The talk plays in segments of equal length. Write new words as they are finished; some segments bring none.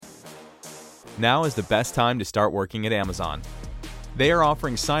Now is the best time to start working at Amazon. They are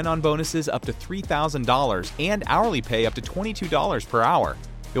offering sign-on bonuses up to $3,000 and hourly pay up to $22 per hour.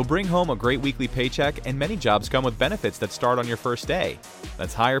 You'll bring home a great weekly paycheck, and many jobs come with benefits that start on your first day.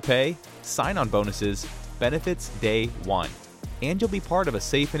 That's higher pay, sign-on bonuses, benefits day one. And you'll be part of a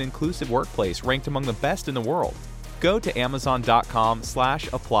safe and inclusive workplace ranked among the best in the world. Go to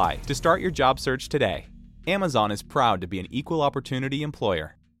amazon.com/apply to start your job search today. Amazon is proud to be an equal opportunity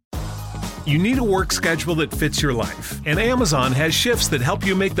employer. You need a work schedule that fits your life, and Amazon has shifts that help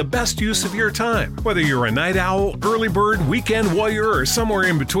you make the best use of your time. Whether you're a night owl, early bird, weekend warrior, or somewhere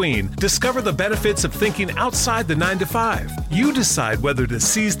in between, discover the benefits of thinking outside the 9 to 5. You decide whether to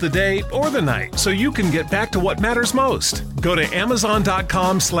seize the day or the night so you can get back to what matters most. Go to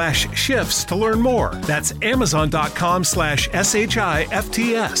amazon.com/shifts to learn more. That's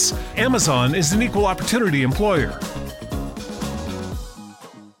amazon.com/shifts. Amazon is an equal opportunity employer.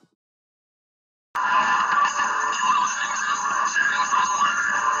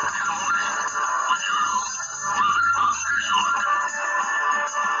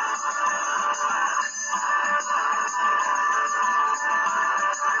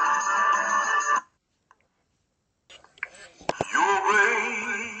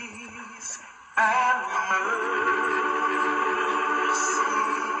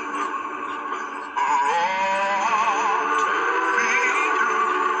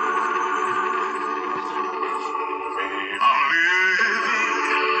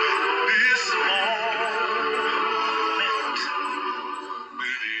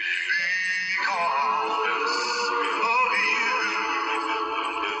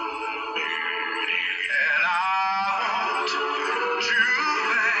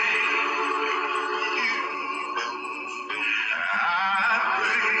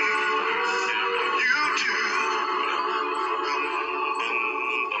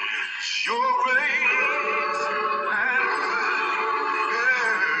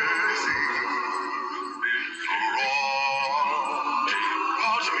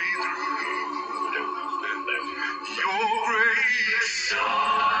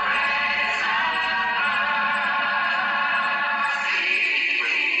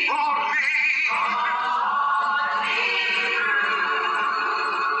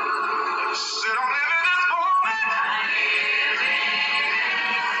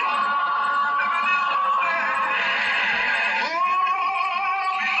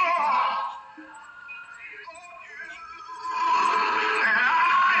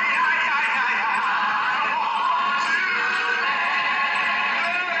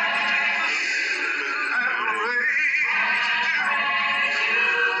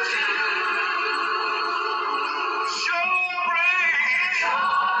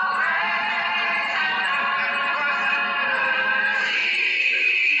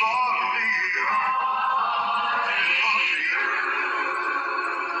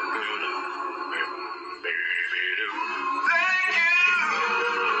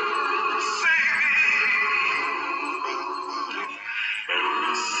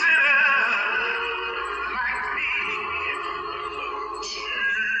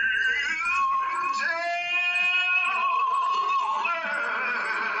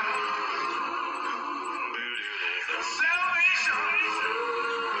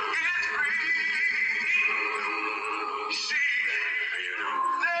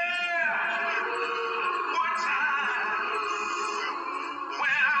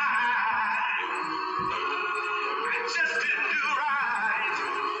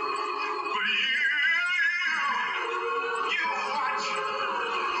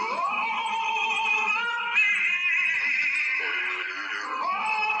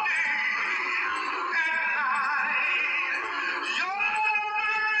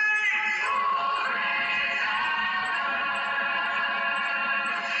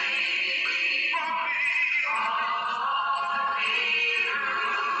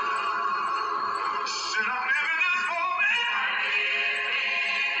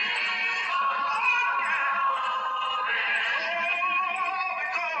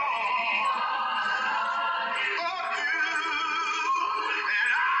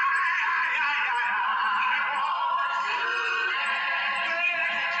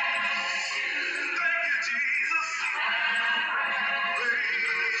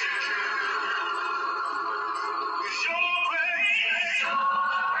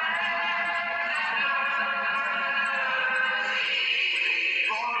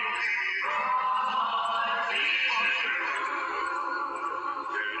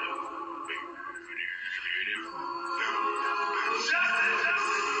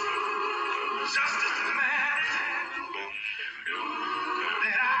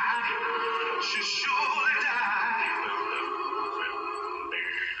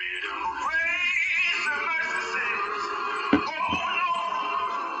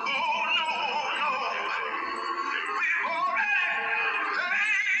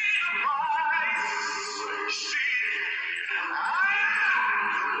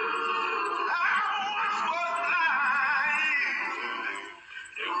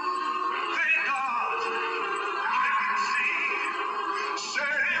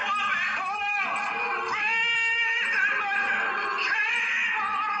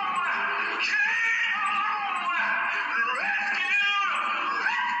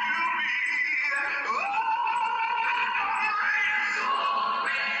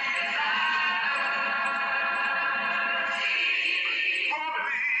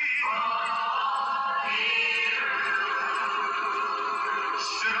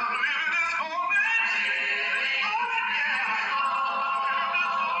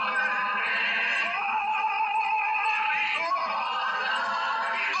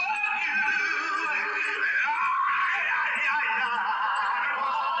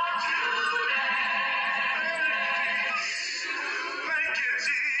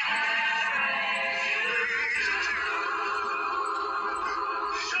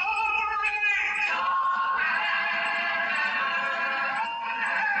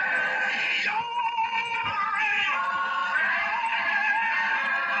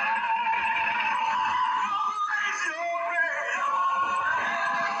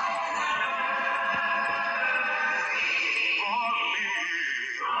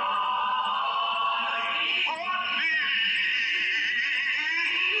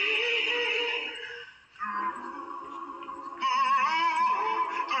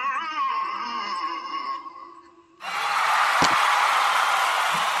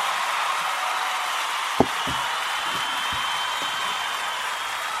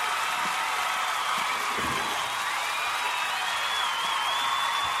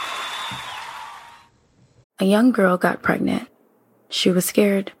 A young girl got pregnant. She was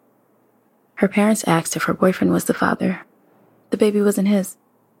scared. Her parents asked if her boyfriend was the father. The baby wasn't his,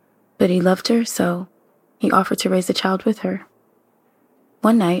 but he loved her, so he offered to raise the child with her.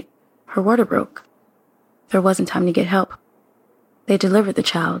 One night, her water broke. There wasn't time to get help. They delivered the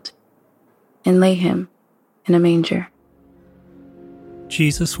child and lay him in a manger.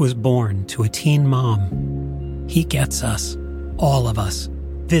 Jesus was born to a teen mom. He gets us. All of us.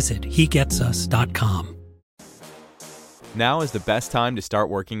 Visit hegetsus.com. Now is the best time to start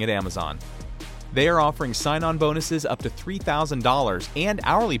working at Amazon. They are offering sign-on bonuses up to $3,000 and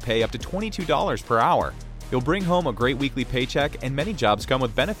hourly pay up to $22 per hour. You'll bring home a great weekly paycheck, and many jobs come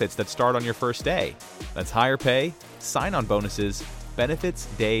with benefits that start on your first day. That's higher pay, sign-on bonuses, benefits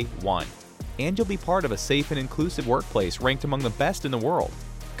day one. And you'll be part of a safe and inclusive workplace ranked among the best in the world.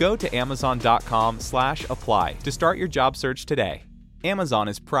 Go to amazon.com/apply to start your job search today. Amazon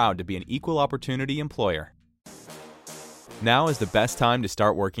is proud to be an equal opportunity employer. Now is the best time to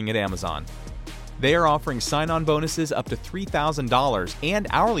start working at Amazon. They are offering sign-on bonuses up to $3,000 and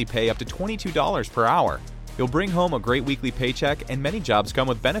hourly pay up to $22 per hour. You'll bring home a great weekly paycheck, and many jobs come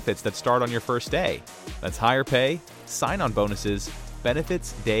with benefits that start on your first day. That's higher pay, sign-on bonuses,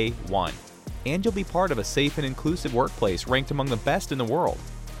 benefits day one. And you'll be part of a safe and inclusive workplace ranked among the best in the world.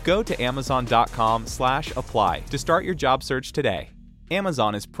 Go to amazon.com/apply to start your job search today.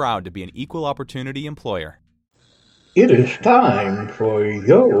 Amazon is proud to be an equal opportunity employer. It is time for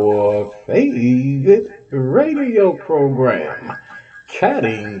your favorite radio program,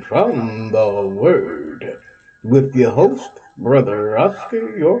 Chatting from the Word, with your host, Brother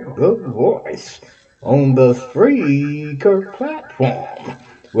Oscar, your good voice, on the Spreaker platform,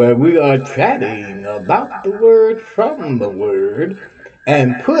 where we are chatting about the Word from the Word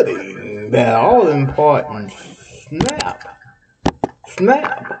and putting that all-important snap,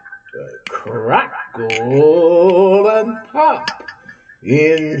 crackle, and pop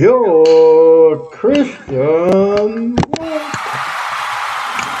in your Christian walk.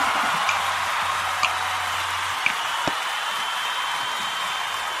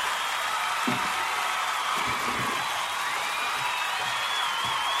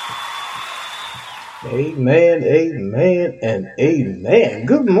 Amen, amen, and amen.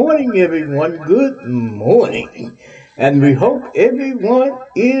 Good morning, everyone. Good morning. And we hope everyone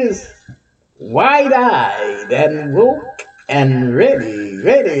is wide-eyed and woke and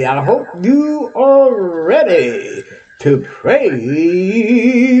ready. I hope you are ready to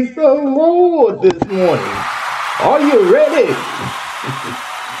praise the Lord this morning. Are you ready?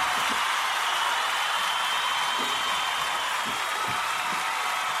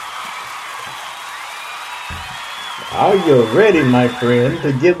 Are you ready, my friend,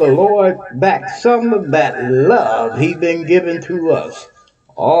 to give the Lord back some of that love He's been giving to us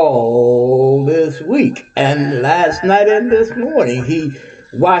all this week? And last night and this morning, He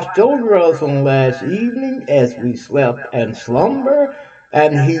watched over us on last evening as we slept and slumber,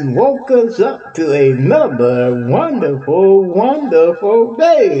 and He woke us up to another wonderful, wonderful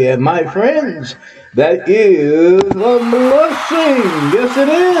day. And my friends, that is a blessing. Yes, it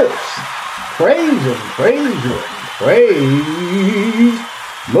is. Praise Him, praise Him. Praise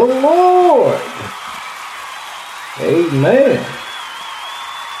the Lord. Amen.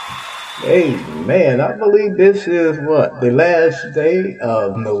 Amen. I believe this is the last day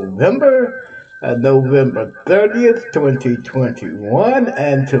of November, November 30th, 2021,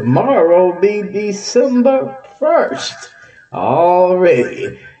 and tomorrow be December 1st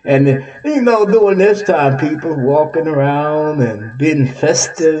already. And, during this time, people walking around and being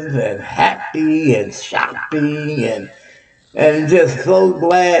festive and happy and shopping and just so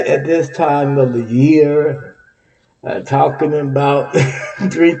glad at this time of the year, talking about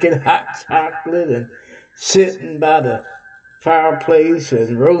drinking hot chocolate and sitting by the fireplace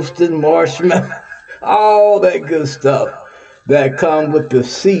and roasting marshmallows, all that good stuff that comes with the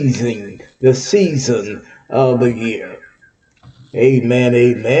season of the year. Amen,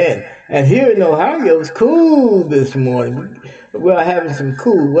 amen. And here in Ohio, it's cool this morning. We're having some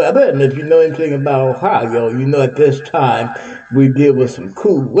cool weather, and if you know anything about Ohio, you know at this time we deal with some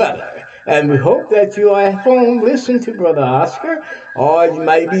cool weather. And we hope that you are at home listening to Brother Oscar, or you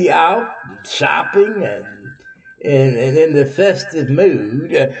might be out shopping and in the festive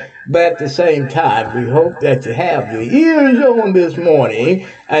mood. But at the same time, we hope that you have your ears on this morning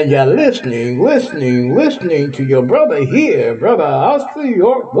and you're listening to your brother here, Brother Oscar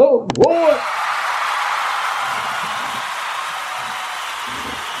York, the Lord.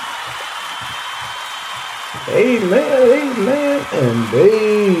 Amen, and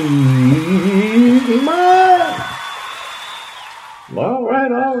amen. All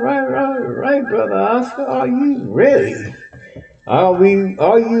right, Brother Oscar, are you ready? Are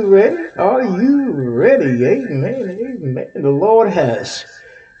you ready? Are you ready? Amen. Amen. The Lord has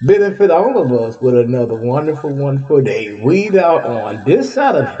benefited all of us with another wonderful, wonderful day. We that are on this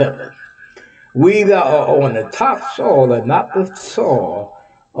side of heaven, we that are on the top soil and not the soil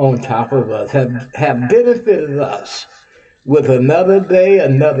on top of us, have benefited us with another day,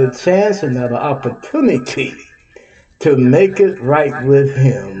 another chance, another opportunity to make it right with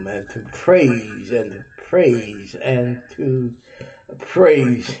Him and to praise and to praise and to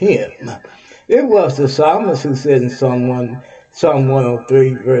praise Him. It was the psalmist who said in Psalm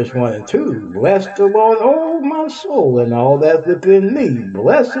 103, verse 1 and 2, "Bless the Lord, O my soul, and all that's within me.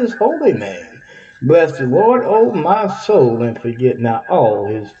 Bless His holy name. Bless the Lord, O my soul, and forget not all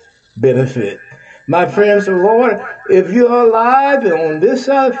His benefit." My friends, the Lord, if you're alive and on this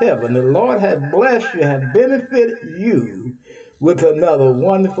side of heaven, the Lord has blessed you, has benefited you with another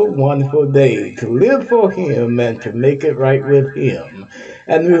wonderful, wonderful day to live for Him and to make it right with Him.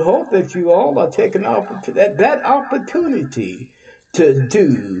 And we hope that you all are taking that opportunity to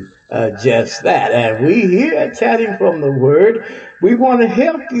do just that. And we here at Chatting from the Word, we want to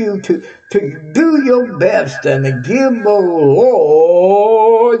help you to do your best and to give the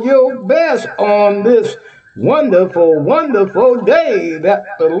Lord your best on this wonderful, wonderful day that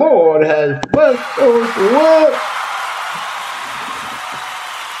the Lord has blessed us with.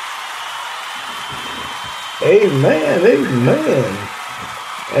 Amen, amen,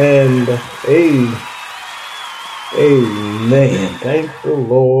 and amen. Thank the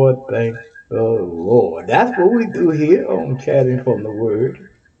Lord, thank the Lord. That's what we do here on Chatting from the Word.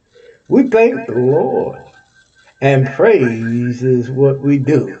 We thank the Lord, and praise is what we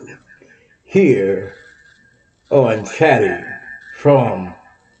do here on Chatting from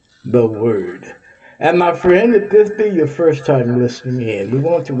the Word. And my friend, if this be your first time listening in, we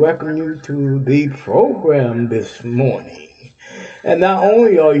want to welcome you to the program this morning. And not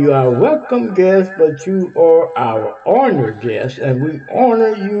only are you our welcome guest, but you are our honored guest, and we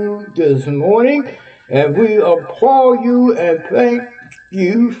honor you this morning, and we applaud you and thank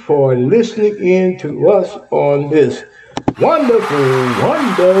you for listening in to us on this wonderful,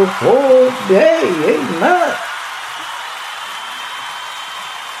 wonderful day. Amen.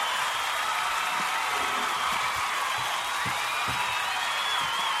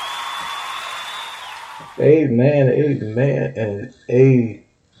 Amen, amen, and amen.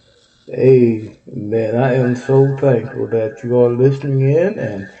 I am so thankful that you are listening in.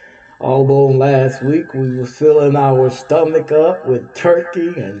 And although last week we were filling our stomach up with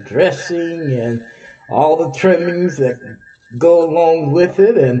turkey and dressing and all the trimmings that go along with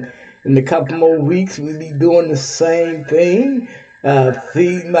it, and in a couple more weeks we'll be doing the same thing,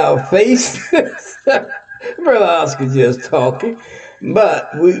 feeding our face. Brother Oscar just talking. But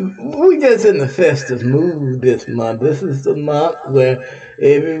we just in the festive mood this month. This is the month where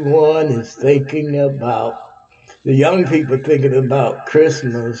everyone is thinking about, the young people thinking about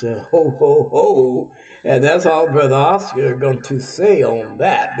Christmas and ho, ho, ho. And that's all Brother Oscar is going to say on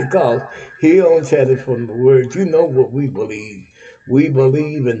that, because he on Chatting from the Word, you know what we believe. We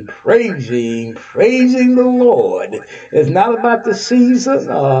believe in praising the Lord. It's not about the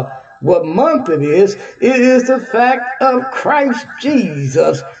season or what month it is the fact of Christ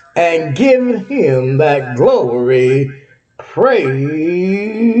Jesus and giving Him that glory,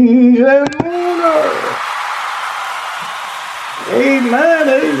 praise, and honor. Amen,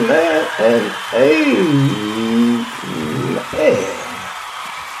 amen, and amen.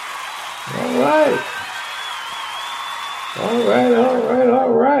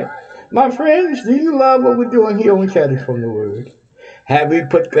 All right. My friends, do you love what we're doing here on Chatting from the Word? Have we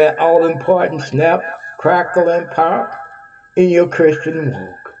put that all-important snap, crackle, and pop in your Christian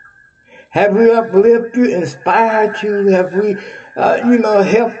walk? Have we uplifted you, inspired you? Have we,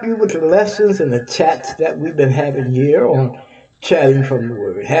 helped you with the lessons and the chats that we've been having here on Chatting from the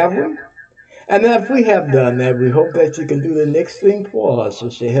Word? Have we? And if we have done that, we hope that you can do the next thing for us,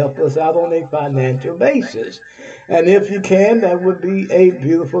 is to help us out on a financial basis. And if you can, that would be a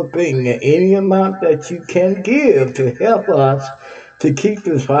beautiful thing. Any amount that you can give to help us to keep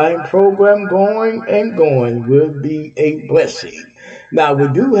this fine program going and going will be a blessing. Now, we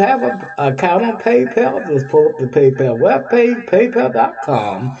do have an account on PayPal. Just pull up the PayPal webpage,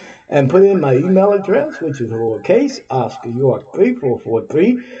 paypal.com, and put in my email address, which is lowercase Oscar York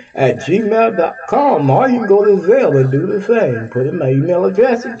 3443 at gmail.com. Or you can go to Zelle and do the same. Put in my email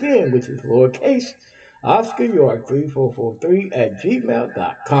address again, which is lowercase Oscar York 3443 at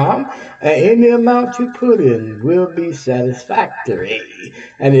gmail.com, and any amount you put in will be satisfactory.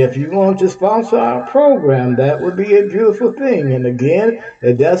 And if you want to sponsor our program, that would be a beautiful thing. And again,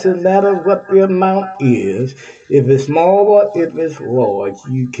 it doesn't matter what the amount is. If it's small or if it's large,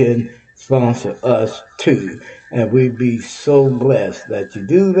 you can sponsor us too. And we'd be so blessed that you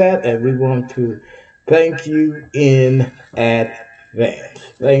do that, and we want to thank you in advance.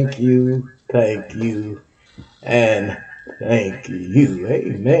 Thank you, and thank you.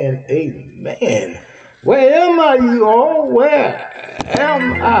 Amen, amen. Where am I, you all? Where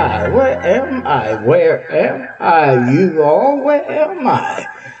am I? Where am I? Where am I, you all? Where am I?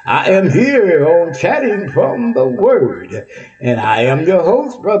 I am here on Chatting from the Word, and I am your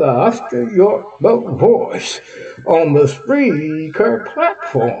host, Brother Oscar York, the Voice, on the Spreaker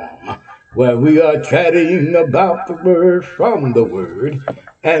platform, where we are chatting about the Word from the Word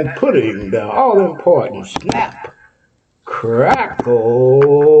and putting the all-important snap, crackle,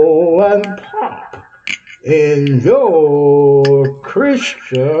 and pop in your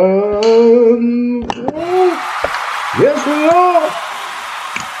Christian walk. Yes, we are.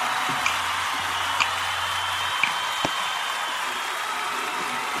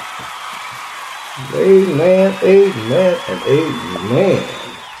 Amen, amen, and amen.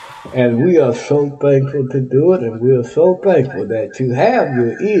 And we are so thankful to do it, and we are so thankful that you have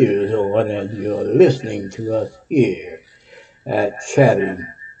your ears on and you're listening to us here at Chatting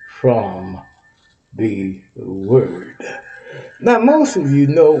from the Word. Now, most of you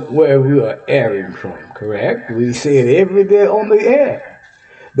know where we are airing from, correct? We say it every day on the air,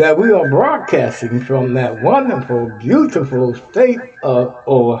 that we are broadcasting from that wonderful, beautiful state of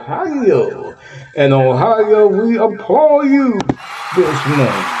Ohio. And Ohio, we applaud you this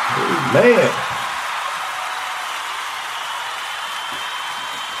morning. Amen.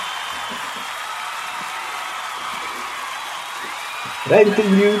 Thank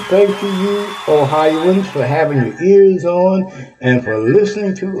you, Ohioans, for having your ears on and for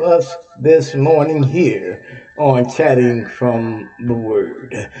listening to us this morning here on Chatting from the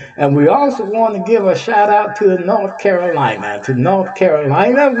Word. And we also want to give a shout out to North Carolina. To North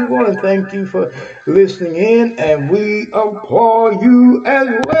Carolina, we want to thank you for listening in, and we applaud you as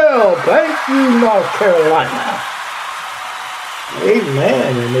well. Thank you, North Carolina.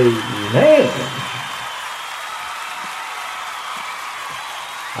 Amen and amen.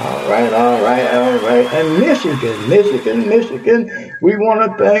 All right. And Michigan, we want to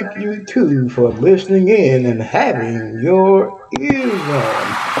thank you too for listening in and having your ears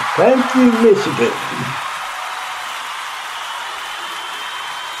on. Thank you, Michigan.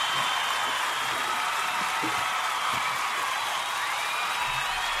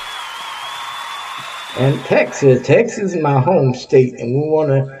 And Texas is my home state, and we want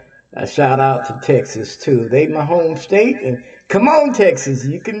to shout out to Texas too. They my home state, and come on, Texas,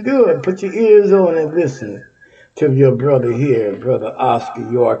 you can do it. Put your ears on and listen to your brother here, Brother Oscar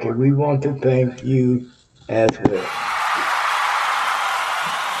York, and we want to thank you as well.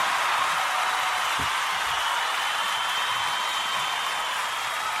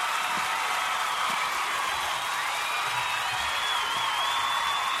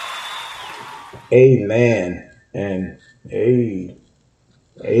 Amen and amen.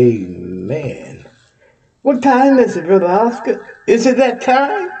 What time is it, Brother Oscar? Is it that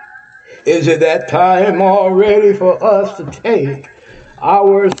time? Is it that time already for us to take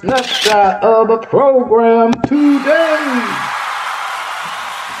our snapshot of the program today?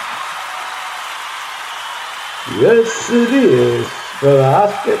 Yes, it is, Brother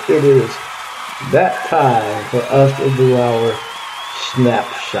Oscar. It is that time for us to do our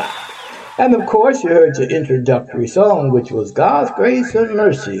snapshot. And of course, you heard your introductory song, which was God's Grace and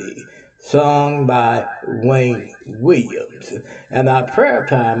Mercy, sung by Wayne Williams. And our prayer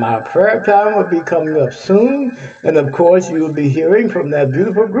time will be coming up soon. And of course, you will be hearing from that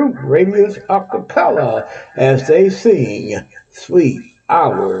beautiful group, Radiance Acapella, as they sing Sweet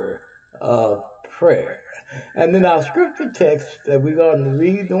Hour of Prayer. And then our scripture text that we're going to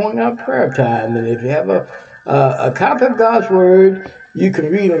read during our prayer time. And if you have a copy of God's Word, you can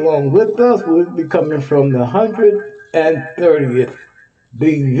read along with us. We'll be coming from the 130th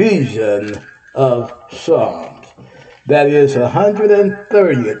division of Psalms. That is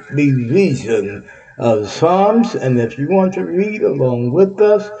 130th division of Psalms. And if you want to read along with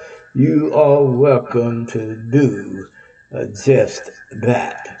us, you are welcome to do just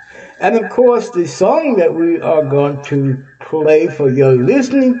that. And of course, the song that we are going to play for your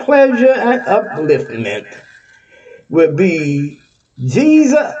listening pleasure and upliftment will be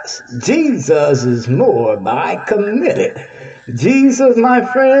Jesus is More by Committed. Jesus, my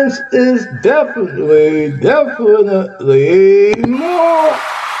friends, is definitely more.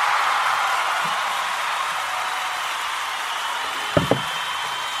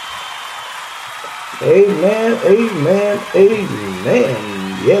 Amen, amen, amen.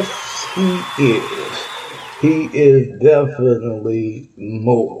 Yes, he is. He is definitely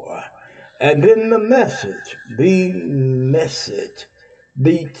more. And then the message,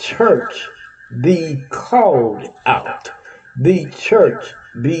 the church be called out. The church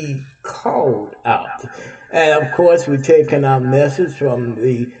be called out. And of course, we're taking our message from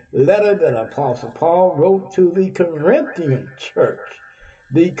the letter that Apostle Paul wrote to the Corinthian church.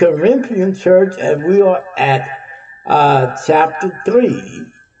 The Corinthian church, and we are at chapter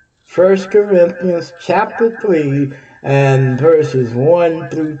 3. 1 Corinthians chapter 3 and verses 1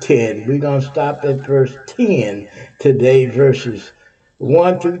 through 10. We're going to stop at verse 10 today, verses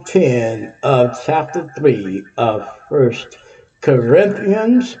 1 through 10 of chapter 3 of 1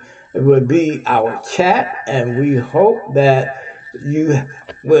 Corinthians. It will be our chat, and we hope that you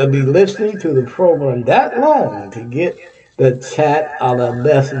will be listening to the program that long to get the chat of the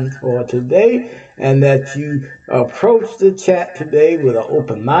lesson for today, and that you approach the chat today with an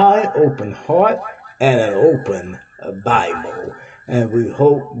open mind, open heart, and an open Bible. And we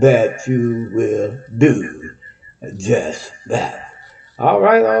hope that you will do just that. All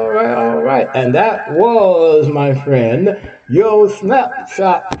right. And that was, my friend, your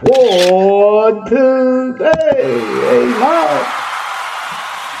snapshot for today. Amen.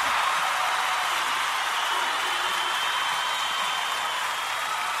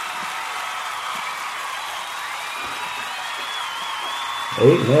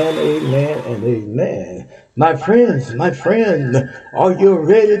 Amen, amen, and amen. My friends, are you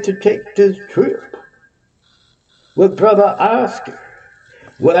ready to take this trip with Brother Oscar,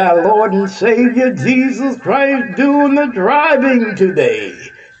 with our Lord and Savior Jesus Christ doing the driving today?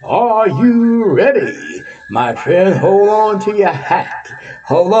 Are you ready? My friend, hold on to your hat.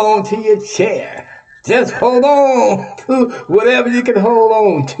 Hold on to your chair. Just hold on to whatever you can hold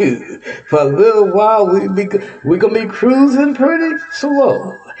on to. For a little while, we're going to be cruising pretty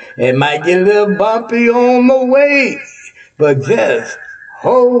slow. It might get a little bumpy on the way, but just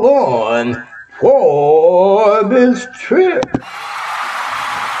hold on for this trip.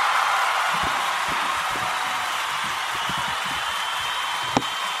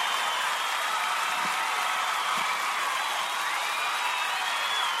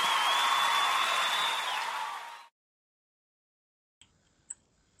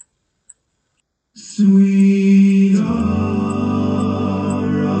 Sweet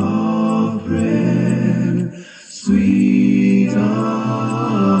hour of prayer, sweet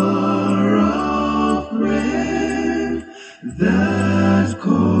hour of prayer, that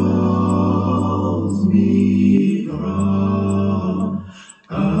calls me from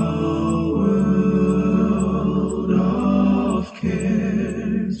a world of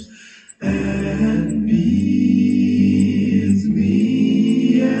cares and bids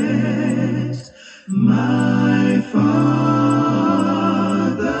me at my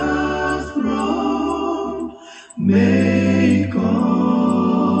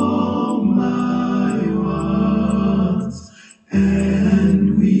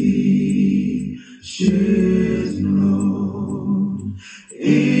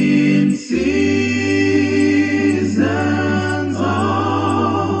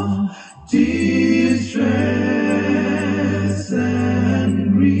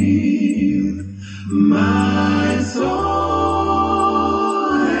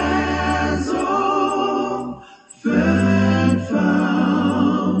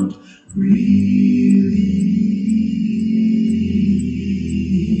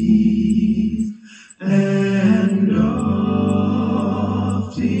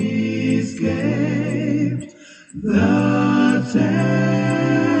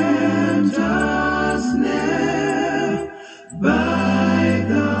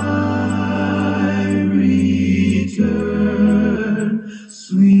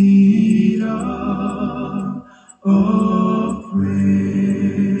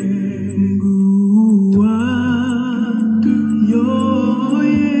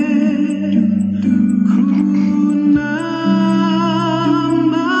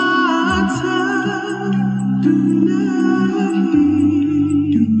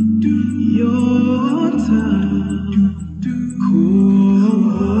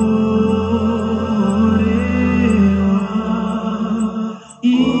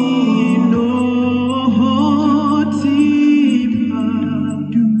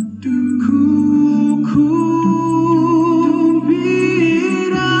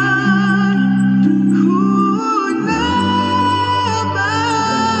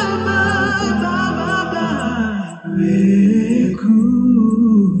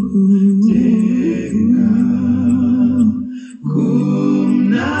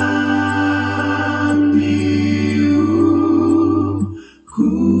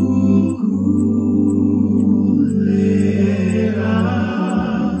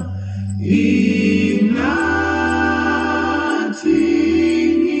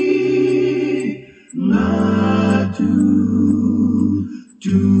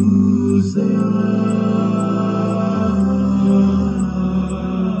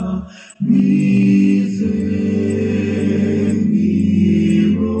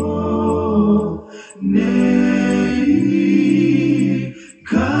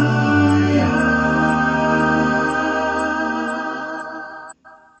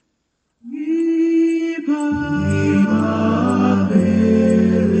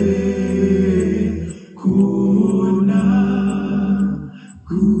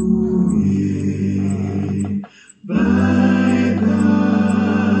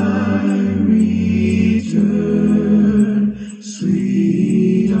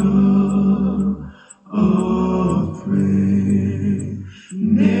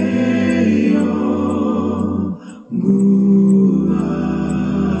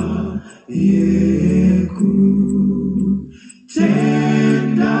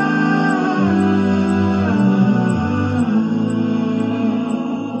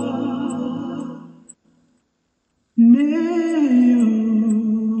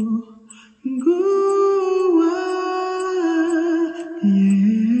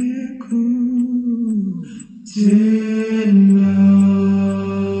in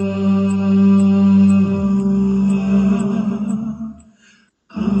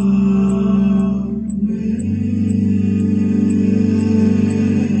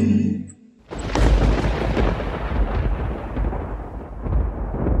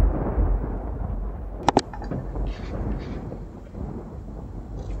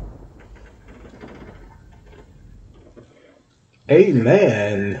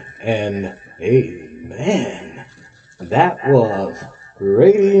Amen and amen. That was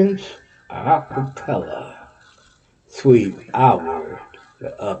Radiance Acapella, Sweet Hour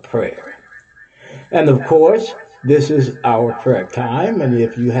of Prayer. And of course, this is our prayer time. And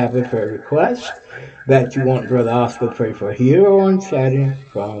if you have a prayer request that you want Brother Oscar to pray for here on Chatting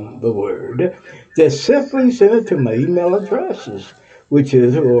from the Word, just simply send it to my email addresses, which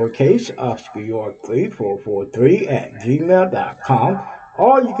is lowercase Oscar York 3443 at gmail.com,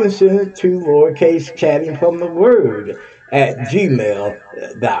 or you can send it to lowercase Chatting from the Word at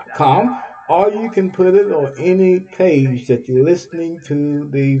gmail.com, or you can put it on any page that you're listening to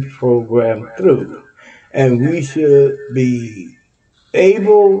the program through. And we should be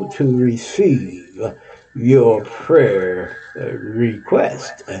able to receive your prayer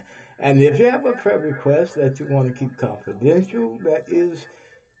request. And if you have a prayer request that you want to keep confidential, that is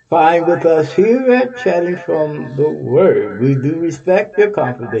fine with us here at Chatting from the Word. We do respect your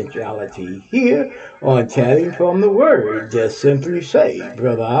confidentiality here on Chatting from the Word. Just simply say,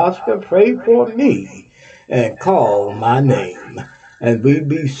 Brother Oscar, pray for me, and call my name. And we'd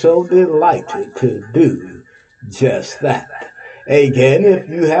be so delighted to do just that. Again, if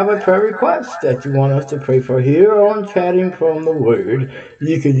you have a prayer request that you want us to pray for here on Chatting from the Word,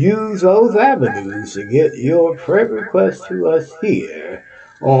 you can use those avenues to get your prayer request to us here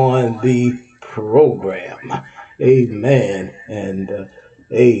on the program. Amen and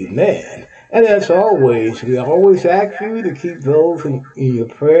amen. And as always, we always ask you to keep those in your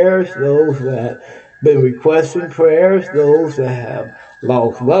prayers, those that have been requesting prayers, those that have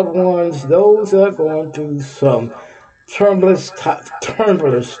lost loved ones, those that are going through some turbulent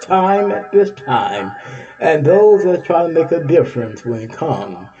time at this time, and those that are trying to make a difference when it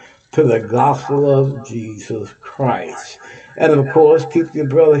comes to the gospel of Jesus Christ. And of course, keep your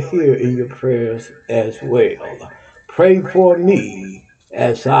brother here in your prayers as well. Pray for me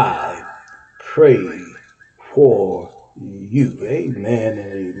as I pray for you. Amen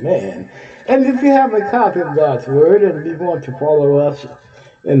and amen. And if you have a copy of God's Word and you want to follow us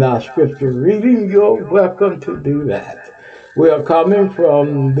in our scripture reading, you're welcome to do that. We are coming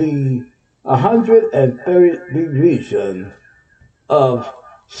from the 130th division of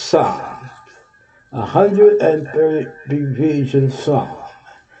Psalms. 130th division Psalm.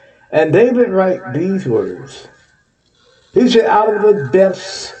 And David writes these words. He said, out of the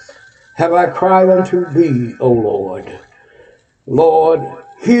depths have I cried unto thee, O Lord. Lord,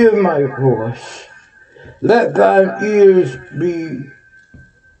 hear my voice. Let thine ears be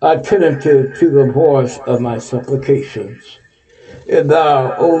attentive to the voice of my supplications. If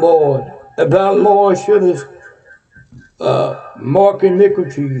thou, O Lord, if thou, Lord, shouldest mark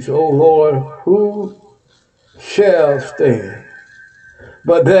iniquities, O Lord, who shall stand?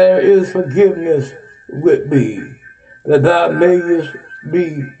 But there is forgiveness with thee, that thou mayest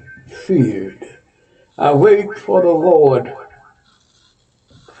be feared. I wait for the Lord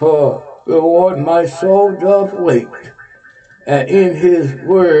my soul doth wait, and in his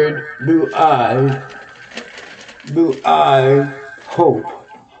word do I hope.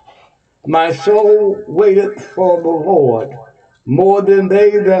 My soul waiteth for the Lord, more than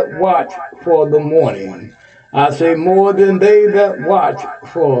they that watch for the morning. I say more than they that watch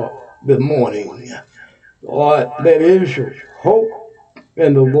for the morning. Lord, there is hope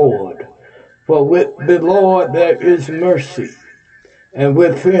in the Lord. For with the Lord there is mercy, and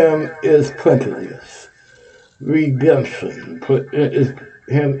with him is plenteous redemption.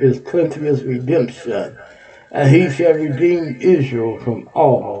 Him is plenteous redemption, and he shall redeem Israel from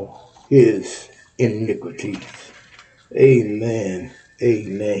all his iniquities. Amen.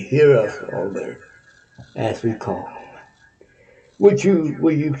 Amen. Hear us, Father, as we call. Will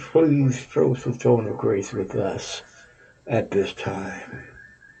you please throw some throne of grace with us at this time?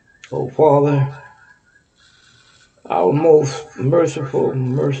 Oh, Father, our most merciful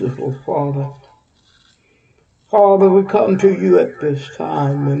Father. Father, we come to you at this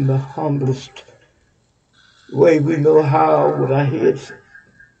time in the humblest way we know how, with our heads,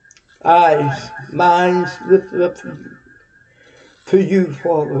 eyes, minds lifted up to you,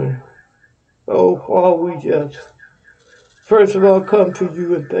 Father. Oh, Father, we just first of all come to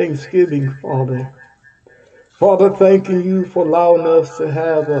you in thanksgiving, Father. Father, thanking you for allowing us to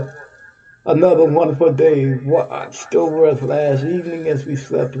have Another wonderful day watched over us last evening as we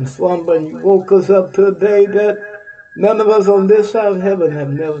slept in slumber, and you woke us up to a day that none of us on this side of heaven have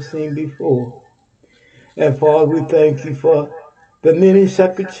never seen before. And Father, we thank you for the many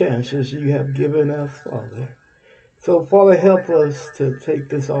second chances you have given us, Father. So Father, help us to take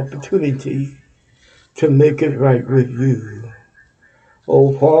this opportunity to make it right with you.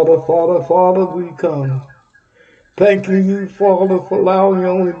 Oh Father, Father, Father, we come. Thanking you, Father, for allowing your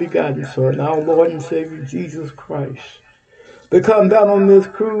only begotten Son, our Lord and Savior Jesus Christ, to come down on this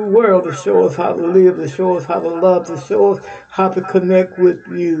cruel world to show us how to live, to show us how to love, to show us how to connect with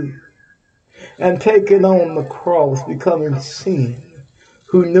you, and taking on the cross, becoming sin,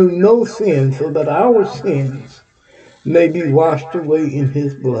 who knew no sin, so that our sins may be washed away in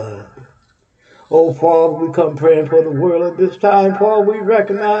his blood. Oh, Father, we come praying for the world at this time. Father, we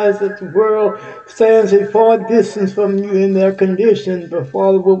recognize that the world stands a far distance from you in their condition. But,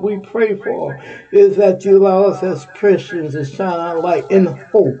 Father, what we pray for is that you allow us as Christians to shine our light in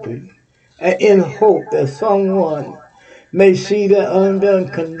hope, and in hope that someone may see their undone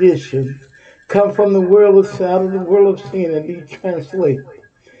condition, come from the world of out of the world of sin, and be translated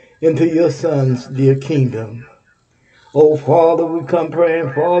into your Son's dear kingdom. Oh, Father, we come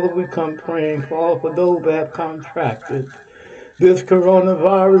praying, Father, we come praying, Father, for those that have contracted this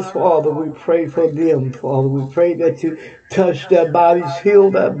coronavirus, Father, we pray for them, Father. We pray that you touch their bodies,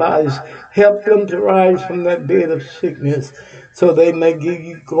 heal their bodies, help them to rise from that bed of sickness so they may give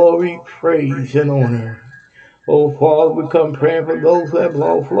you glory, praise, and honor. Oh, Father, we come praying for those who have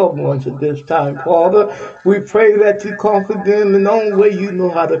lost loved ones at this time. Father, we pray that you comfort them in the only way you know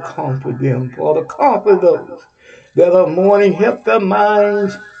how to comfort them. Father, comfort those that are mourning, help their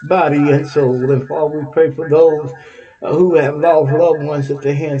minds, body, and soul. And Father, we pray for those who have lost loved ones at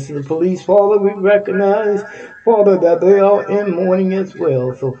the hands of the police. Father, we recognize, Father, that they are in mourning as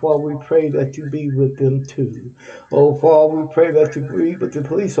well. So, Father, we pray that you be with them too. Oh, Father, we pray that you be with the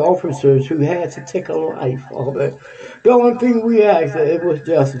police officers who had to take a life, Father. The only thing we ask that it was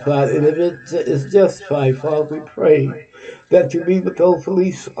justified, and if it is justified, Father, we pray that you be with those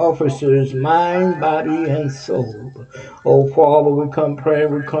police officers, mind, body, and soul. Oh, Father, we come praying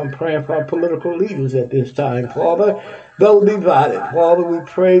for our political leaders at this time, Father. Though divided, Father, we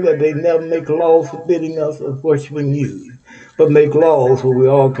pray that they never make laws forbidding us of worshiping you, but make laws where we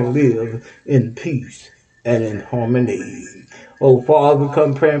all can live in peace and in harmony. Oh, Father, we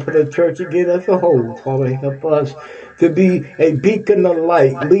come praying for the church again as a whole. Father, help us to be a beacon of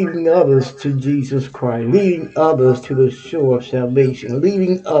light, leading others to Jesus Christ, leading others to the shore of salvation,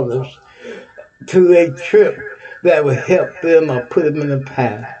 leading others to a trip that will help them or put them in the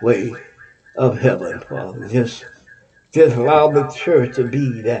pathway of heaven, Father. Just allow the church to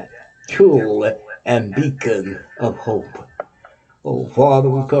be that tool and beacon of hope. Oh, Father,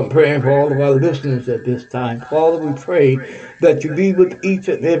 we come praying for all of our listeners at this time. Father, we pray that you be with each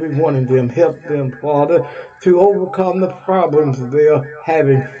and every one of them. Help them, Father, to overcome the problems they are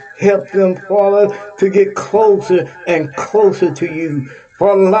having. Help them, Father, to get closer and closer to you.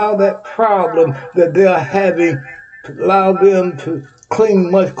 Father, allow that problem that they are having, allow them to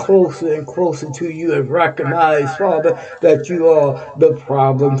cling much closer and closer to you and recognize, Father, that you are the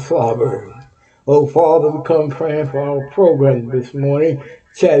problem solver. Oh, Father, we come praying for our program this morning,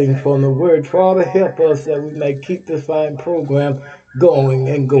 chatting from the Word. Father, help us that we may keep this fine program going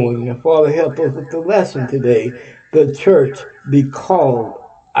and going. And Father, help us with the lesson today. The church be called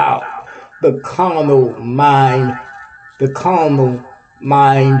out. The carnal mind,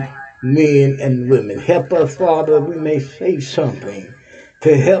 men and women. Help us, Father, we may say something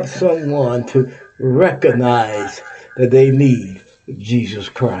to help someone to recognize that they need Jesus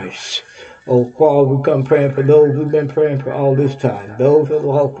Christ. Oh, Father, we come praying for those we've been praying for all this time, those that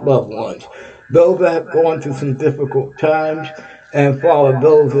lost loved ones, those that have gone through some difficult times, and Father,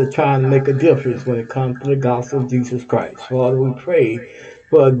 those that are trying to make a difference when it comes to the gospel of Jesus Christ. Father, we pray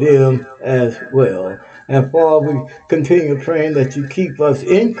for them as well. And Father, we continue praying that you keep us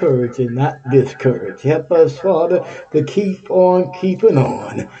encouraged and not discouraged. Help us, Father, to keep on keeping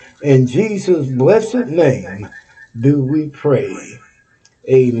on. In Jesus' blessed name do we pray.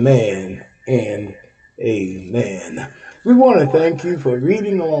 Amen and amen. We want to thank you for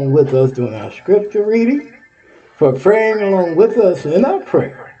reading along with us during our scripture reading, for praying along with us in our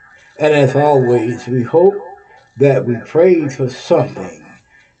prayer. And as always, we hope that we prayed for something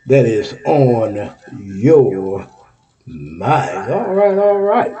that is on your mind. All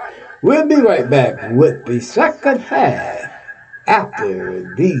right. We'll be right back with the second half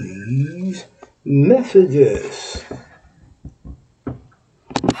after these messages.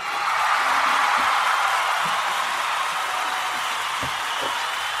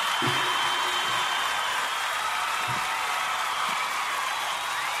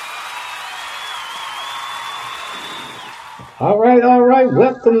 All right, all right.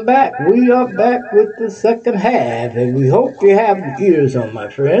 Welcome back. We are back with the second half, and we hope you have your ears on, my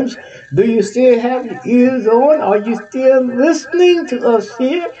friends. Do you still have your ears on? Are you still listening to us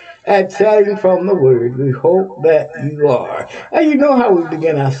here at Chatting from the Word? We hope that you are. And you know how we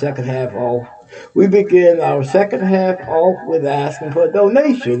begin our second half off. We begin our second half off with asking for a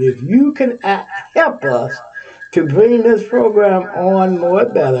donation. If you can help us to bring this program on more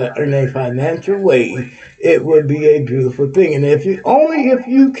better in a financial way, it would be a beautiful thing. And if you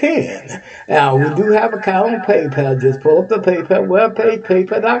can. Now, we do have a account on PayPal. Just pull up the PayPal webpage,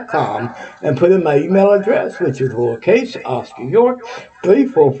 paypal.com, and put in my email address, which is lowercase Oscar York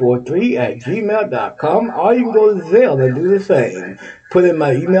 3443 at gmail.com. Or you can go to Zelle and do the same. Put in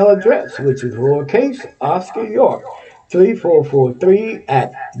my email address, which is lowercase Oscar York 3443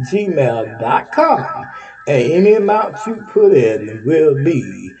 at gmail.com. And any amount you put in will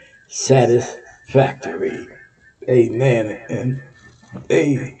be satisfactory. Amen and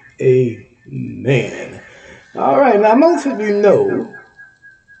amen. All right, now most of you know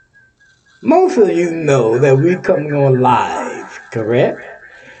that we're coming on live, correct?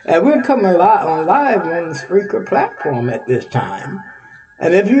 And we're coming live on the Spreaker platform at this time.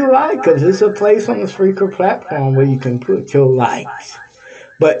 And if you like us, it's a place on the Spreaker platform where you can put your likes.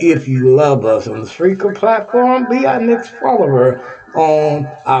 But if you love us on the Spreaker platform, be our next follower on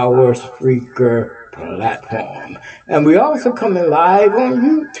our Spreaker platform. And we also coming live on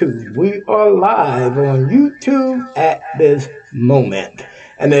YouTube. We are live on YouTube at this moment.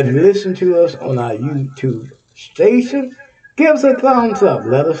 And if you listen to us on our YouTube station, give us a thumbs up.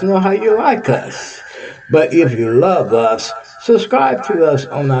 Let us know how you like us. But if you love us, subscribe to us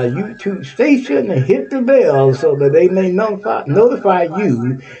on our YouTube station and hit the bell so that they may notify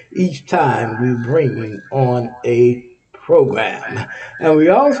you each time we bring on a program. And we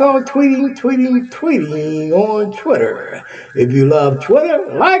also tweeting on Twitter. If you love Twitter,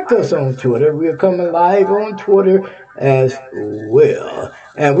 like us on Twitter. We are coming live on Twitter as well.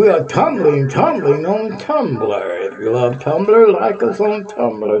 And we are tumbling on Tumblr. If you love Tumblr, like us on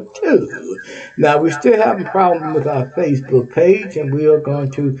Tumblr too. Now, we still having problems with our Facebook page, and we are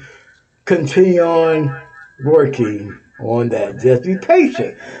going to continue on working on that. Just be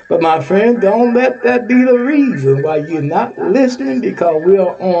patient. But my friend, don't let that be the reason why you're not listening, because we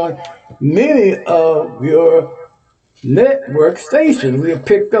are on many of your network stations. We have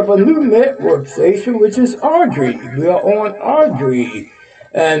picked up a new network station, which is Audrey. We are on Audrey.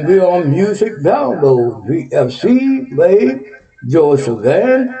 And we're on Music Download, VFC, Blade, George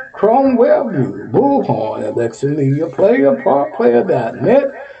Sylvan, Chrome WebView, Bullhorn, Alexa Media Player,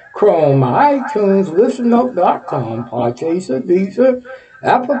 ParkPlayer.net, Chrome, iTunes, ListenNote.com, Podchaser, Deezer,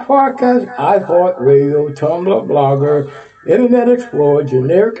 Apple Podcasts, iHeartRadio, Tumblr, Blogger, Internet Explorer,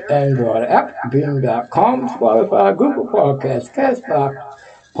 generic Android app, Bing.com, Spotify, Google Podcasts, Castbox,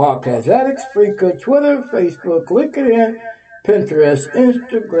 Podcast Addicts, Spreaker, Twitter, Facebook, LinkedIn, Pinterest,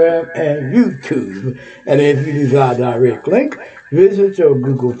 Instagram, and YouTube. And if you desire a direct link, visit your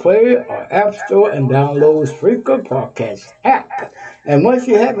Google Play or App Store and download Spreaker Podcast app. And once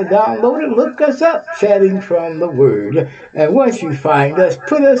you have it downloaded, look us up, Chatting from the Word. And once you find us,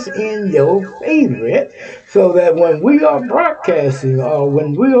 put us in your favorite so that when we are broadcasting or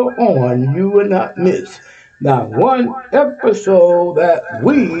when we are on, you will not miss not one episode that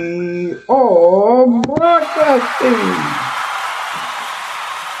we are broadcasting.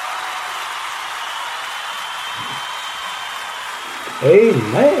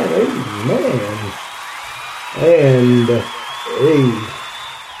 Amen, and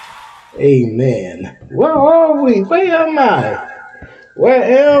amen. Where are we? Where am I? Where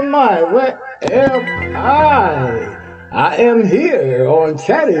am I? I am here on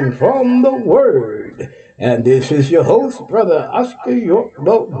Chatting from the Word. And this is your host, Brother Oscar York,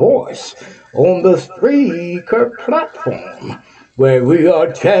 the voice, on the Spreaker platform, where we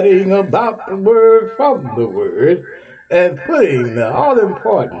are chatting about the Word from the Word, and putting the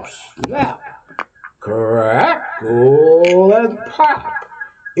all-important snap, crackle, and pop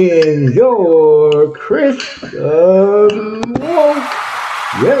in your Christian walk.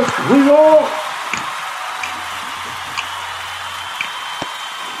 Yes, we are.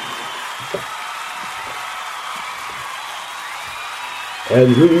 And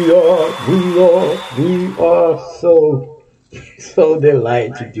we are so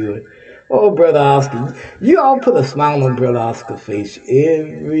delighted to do it. Oh, Brother Oscar, you all put a smile on Brother Oscar's face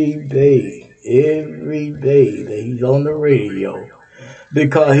every day that he's on the radio,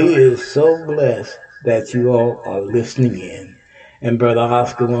 because he is so blessed that you all are listening in. And Brother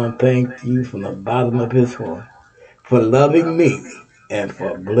Oscar, I want to thank you from the bottom of his heart for loving me and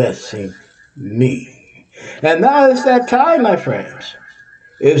for blessing me. And now it's that time, my friends.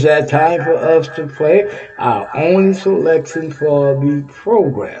 It's that time for us to play our only selection for the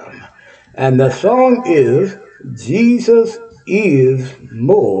program. And the song is Jesus is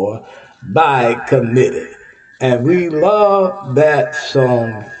More by Committed. And we love that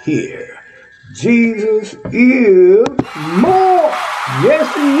song here. Jesus is more.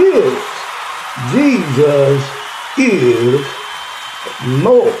 Yes, he is. Jesus is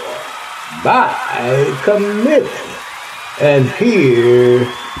more by Committed. And here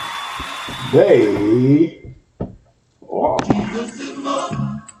they are. Jesus is more.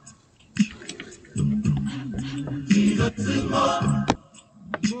 Jesus is more.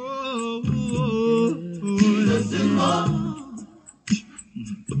 Jesus is more.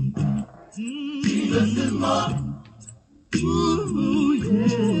 Jesus is more. Ooh,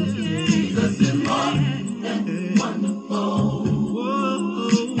 yeah. Jesus is more than wonderful.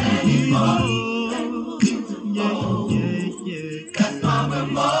 And he's more than beautiful. That's why we're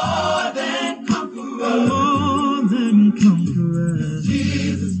more than conquerors. More than conquerors.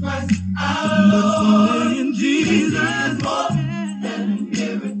 Jesus Christ, our Lord. In Jesus, more than a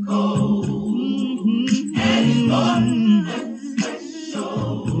miracle. And he's more than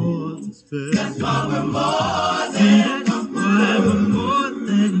special. That's why we're more than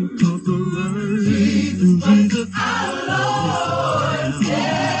conquerors. Jesus, our Lord.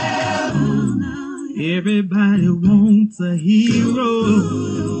 Yeah. Everybody wants a hero.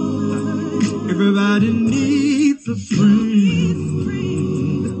 Everybody needs a friend.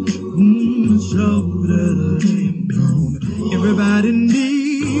 Shoulder and gone. Everybody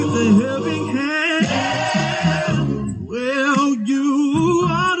needs a helping hand. Well, you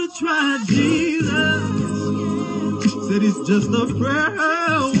ought to try Jesus. Said it's just a prayer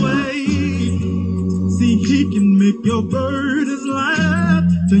away. See, he can make your burdens light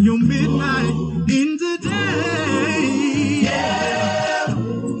till your midnight in today. Yeah.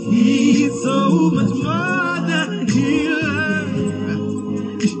 He's so much more than a healer.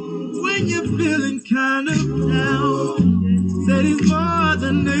 When you're feeling kind of down, said he's more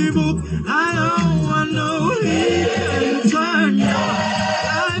than able. I know he can turn your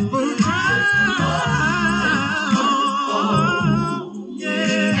life around.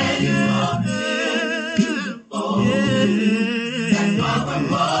 Yeah.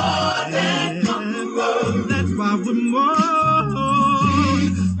 That's why we're more.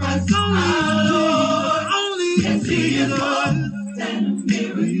 That's only Jesus. Than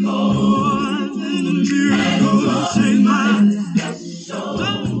a miracle changed my life.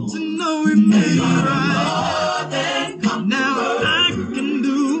 Don't you know he made it right? Now I can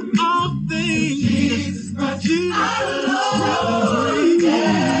do all things. Jesus,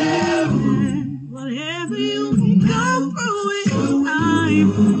 whatever you go through in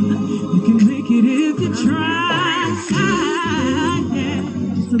life, you can make it if you try.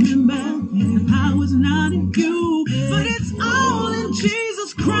 Just remember, the power's not in you, but it's all in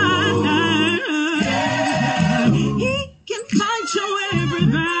Jesus Christ. He can fight your every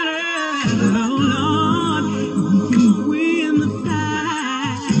battle, oh Lord. He can win the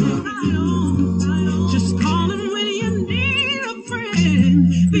fight. Just call him when you need a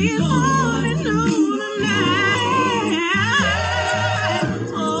friend. Be it morning, noon, or night.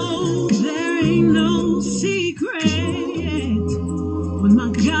 Oh, there ain't no secret what my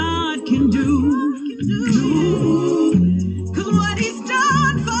God can do. 'Cause what he's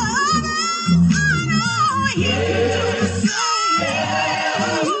done for others, I know he can do the same.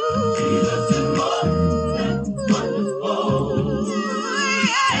 Jesus is more than wonderful.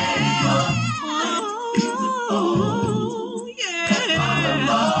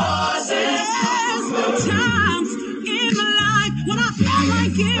 There's times in my life when I felt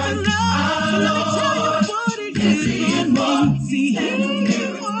like giving up. But let me tell you what he did for me. See, he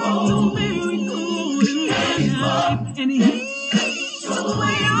worked a miracle in my life, and he took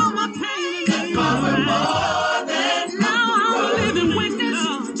away all my pain. Now I'm a living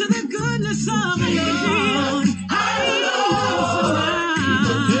witness to the goodness of the Lord.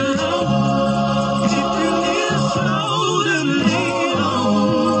 If you need a shoulder to lean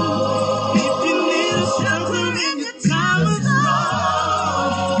on, if you need a shelter in your time of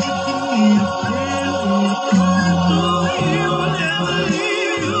storm, if you need a friend when you're going through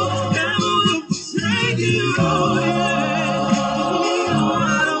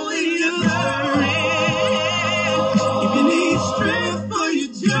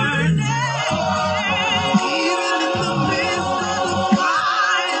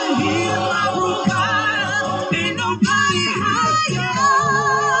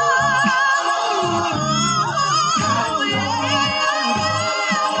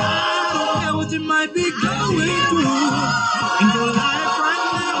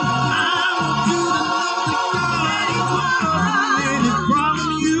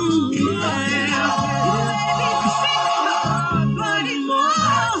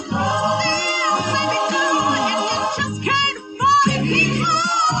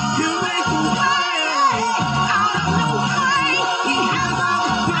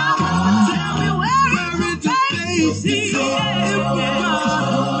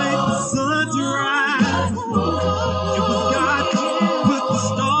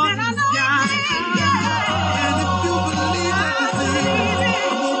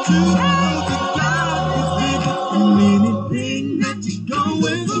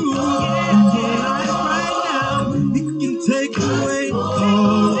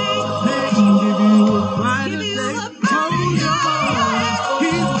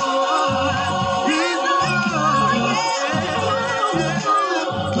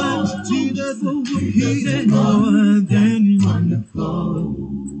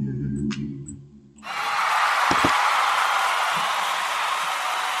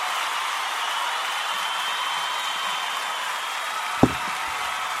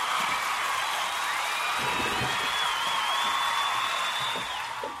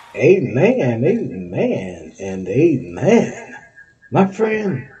Amen, amen, and amen. My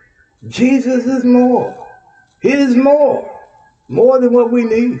friend, Jesus is more. He is more than what we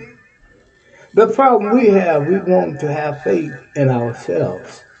need. The problem we have, we want to have faith in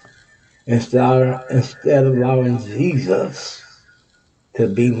ourselves instead of allowing Jesus to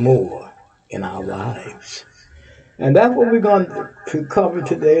be more in our lives. And that's what we're going to cover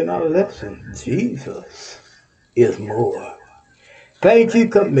today in our lesson. Jesus is more. Thank you,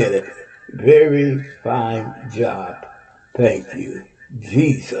 committed. Very fine job. Thank you.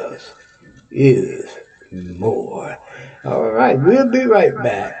 Jesus is more. All right, we'll be right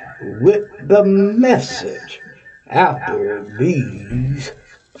back with the message after these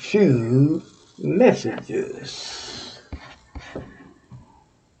few messages.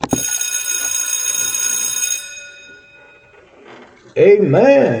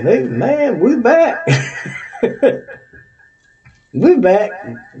 Amen, amen. We're back. We're back.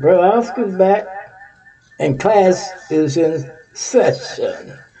 Brother Oscar's back. And class is in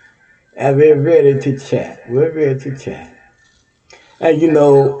session. And we're ready to chat. We're ready to chat. And you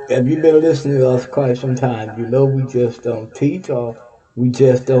know, if you've been listening to us quite some time, you know we just don't teach or we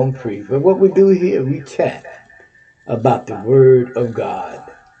just don't preach. But what we do here, we chat about the Word of God.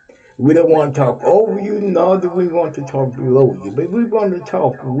 We don't want to talk over you, nor do we want to talk below you, but we want to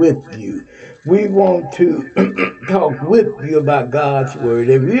talk with you. We want to talk with you about God's Word,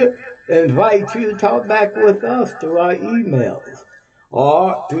 and we invite you to talk back with us through our emails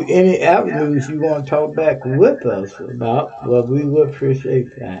or through any avenues you want to talk back with us about. Well, we would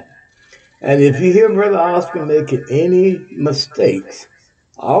appreciate that. And if you hear Brother Oscar making any mistakes,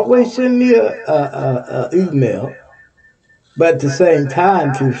 always send me a email. But at the same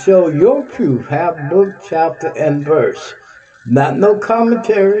time, to show your proof, have book, chapter, and verse. Not no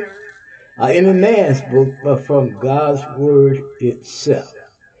commentary in a man's book, but from God's Word itself.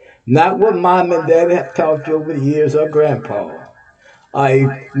 Not what mom and dad have taught you over the years or grandpa.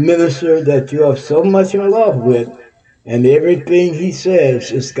 A minister that you are so much in love with, and everything he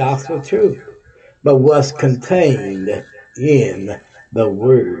says is gospel truth. But what's contained in the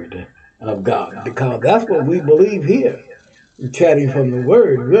Word of God. Because that's what we believe here. We're chatting from the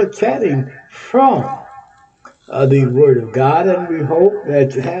Word. We're chatting from the Word of God, and we hope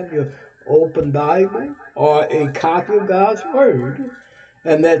that you have your open Bible or a copy of God's Word,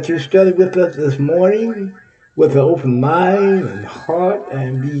 and that you study with us this morning with an open mind and heart,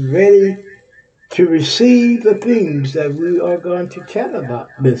 and be ready to receive the things that we are going to chat about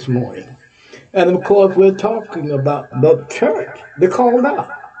this morning. And of course, we're talking about the church, the called out.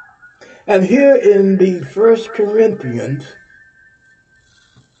 And here in the 1 Corinthians,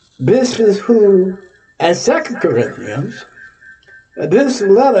 this is who, and 2 Corinthians, this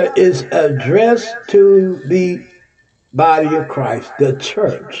letter is addressed to the body of Christ, the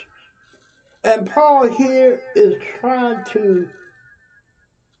church. And Paul here is trying to,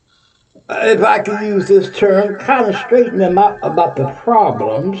 if I can use this term, kind of straighten them out about the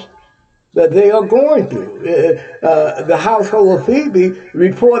problems that they are going through. The household of Phoebe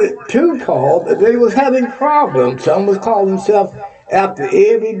reported to Paul that they was having problems. Some was calling themselves after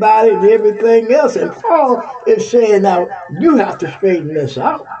everybody and everything else. And Paul is saying, now, you have to straighten this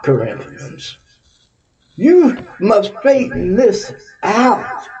out, Corinthians. You must straighten this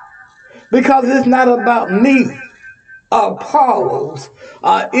out. Because it's not about me, Apollos,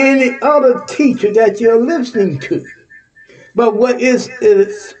 or any other teacher that you're listening to. But what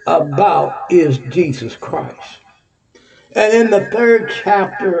it's about is Jesus Christ. And in the 3rd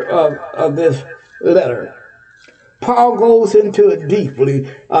chapter of this letter, Paul goes into it deeply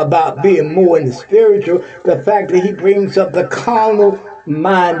about being more in the spiritual, the fact that he brings up the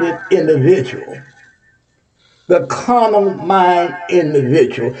carnal-minded individual. The carnal mind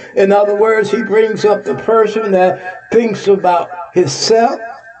individual. In other words, he brings up the person that thinks about himself.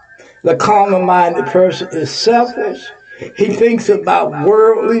 The carnal-minded person is selfish. He thinks about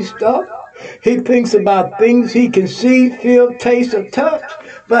worldly stuff. He thinks about things he can see, feel, taste, or touch.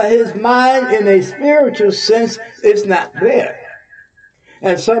 But his mind, in a spiritual sense, is not there.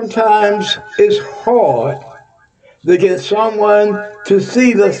 And sometimes it's hard to get someone to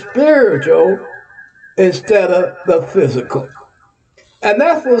see the spiritual instead of the physical. And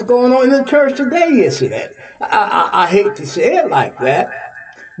that's what's going on in the church today, isn't it? I hate to say it like that.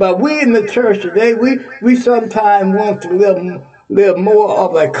 But we in the church today, we sometimes want to live more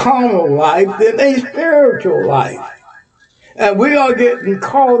of a carnal life than a spiritual life. And we are getting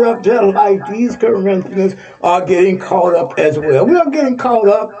caught up just like these Corinthians are getting caught up as well. We are getting caught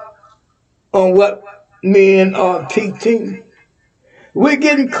up on what men are teaching. We're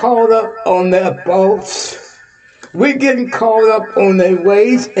getting caught up on their thoughts. We're getting caught up on their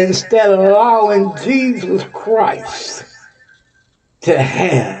ways instead of allowing Jesus Christ to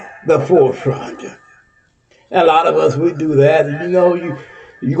have the forefront. And a lot of us, we do that. And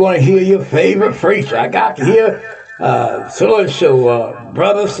you're going to hear your favorite preacher. I got to hear so-and-so,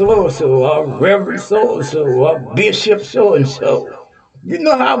 brother so-and-so, reverend so-and-so, bishop so-and-so. You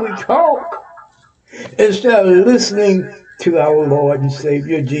know how we talk. Instead of listening to our Lord and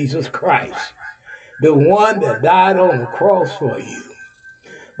Savior Jesus Christ, the one that died on the cross for you,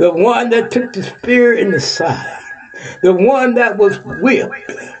 the one that took the spear in the side, the one that was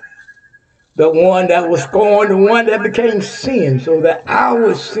whipped, the one that was scorned, the one that became sin so that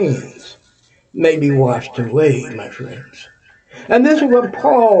our sins may be washed away, my friends. And this is what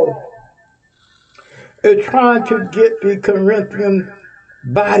Paul is trying to get the Corinthian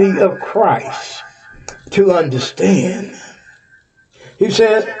body of Christ to understand. He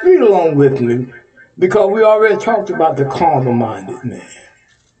says, read along with me, because we already talked about the carnal-minded man.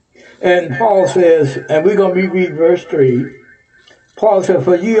 And Paul says, and we're going to read verse 3, Paul said,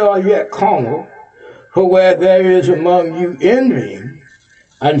 for ye are yet carnal, for where there is among you envying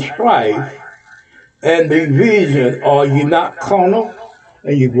and strife and division, are ye not carnal?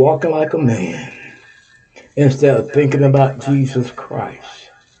 And you're walking like a man instead of thinking about Jesus Christ.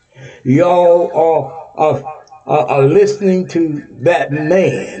 Y'all are listening to that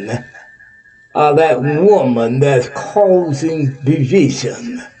man, that woman that's causing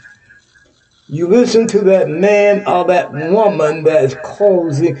division. You listen to that man or that woman that's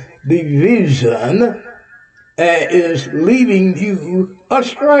causing division and is leading you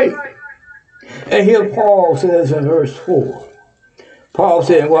astray. And here Paul says in verse 4, Paul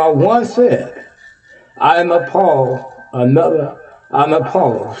said, well, one said, I am of Paul, another, I'm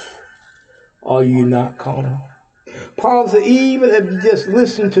Apollos. Are you not carnal? Paul said, even if you just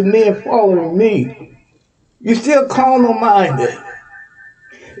listen to me and follow me, you're still carnal-minded.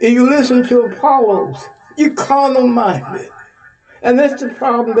 If you listen to Apollos, you're carnal-minded. And that's the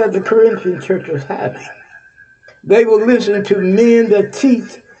problem that the Corinthian church was having. They would listen to men that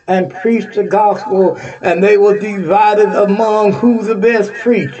teach and preach the gospel, and they were divided among who's the best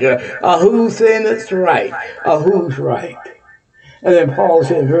preacher, or who's saying it's right, or who's right. And then Paul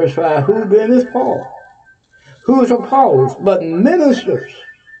said in verse 5, who then is Paul? Who is Apollos? But ministers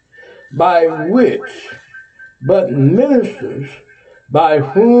by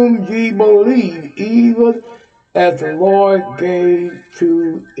whom ye believe, even as the Lord gave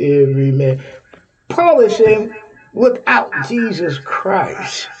to every man. Paul is saying, without Jesus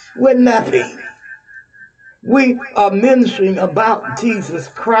Christ, we're nothing. We are ministering about Jesus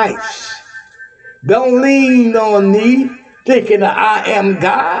Christ. Don't lean on me thinking that I am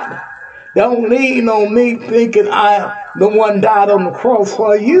God. Don't lean on me thinking I am the one died on the cross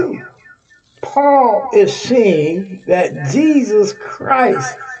for you. Paul is saying that Jesus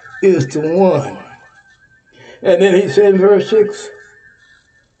Christ is the one. And then he said in verse 6,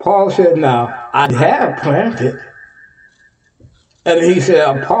 Paul said, now, I have planted. And he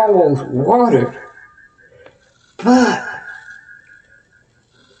said, Apollos watered. But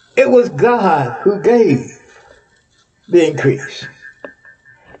it was God who gave the increase.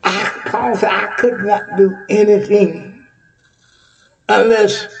 Paul said, I could not do anything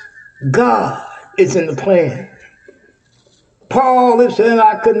unless God is in the plan. Paul is saying,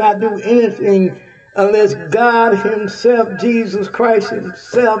 I could not do anything unless God himself, Jesus Christ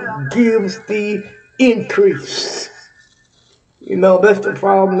himself, gives the increase. You know, that's the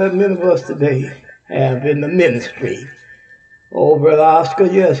problem that many of us today have in the ministry. Oh, Brother Oscar,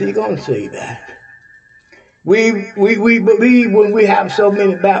 yes, he's going to say that. We believe when we have so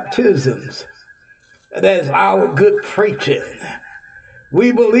many baptisms, that's our good preaching.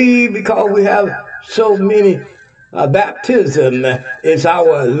 We believe because we have so many baptism, it's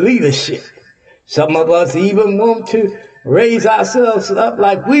our leadership. Some of us even want to raise ourselves up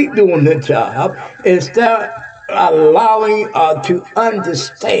like we doing the job instead of allowing to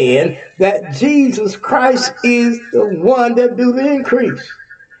understand that Jesus Christ is the one that do the increase.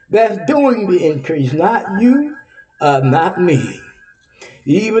 That's doing the increase, not you, not me.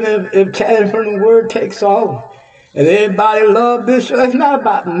 Even if chatting from the word takes off and everybody love this, it's not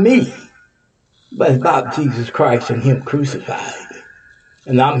about me, but it's about Jesus Christ and him crucified.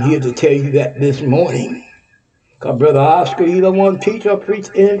 And I'm here to tell you that this morning. Because Brother Oscar, he don't want to teach or preach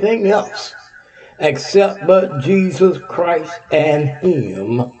anything else except but Jesus Christ and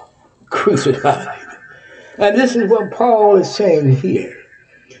him crucified. And this is what Paul is saying here.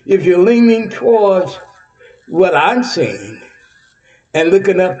 If you're leaning towards what I'm saying and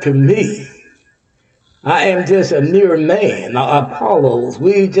looking up to me, I am just a mere man, Apollos.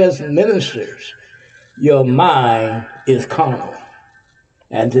 We just ministers. your mind is carnal.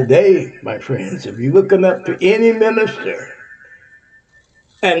 And today, my friends, if you're looking up to any minister,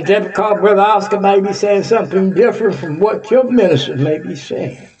 and just because Brother Oscar may be saying something different from what your minister may be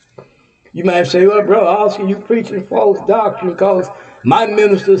saying, you might say, well, Brother Oscar, you preaching false doctrine because my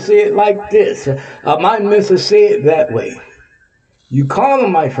minister said it like this, or my minister said it that way. You carnal,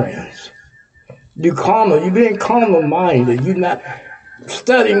 my friends. You carnal. You're being carnal-minded. You're not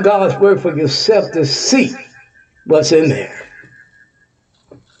studying God's word for yourself to see what's in there.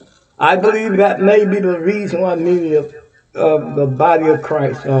 I believe that may be the reason why many of the body of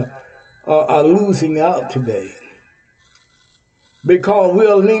Christ are losing out today. Because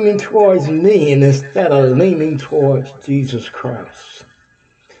we're leaning towards men instead of leaning towards Jesus Christ.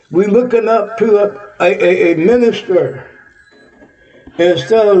 We're looking up to a minister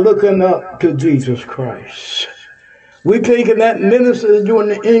instead of looking up to Jesus Christ. We're thinking that minister is doing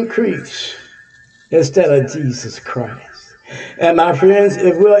the increase instead of Jesus Christ. And my friends,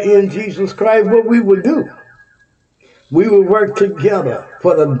 if we're in Jesus Christ, what we will do, we will work together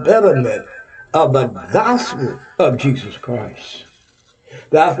for the betterment of the gospel of Jesus Christ.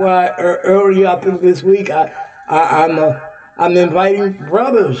 That's why early up in this week, I'm inviting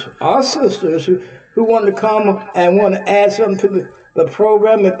brothers or sisters who want to come and want to add something to the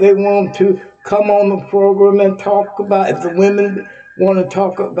program. If they want to come on the program and talk about, if the women want to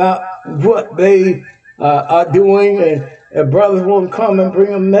talk about what they are doing, and if brothers want to come and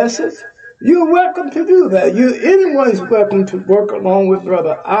bring a message, you're welcome to do that. Anyone's welcome to work along with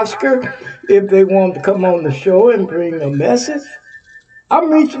Brother Oscar if they want to come on the show and bring a message. I'm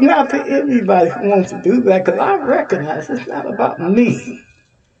reaching out to anybody who wants to do that because I recognize it's not about me,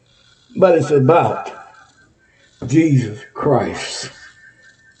 but it's about Jesus Christ,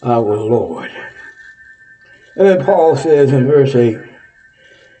 our Lord. And then Paul says in verse 8,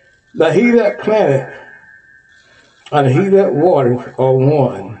 that he that planteth and he that watereth are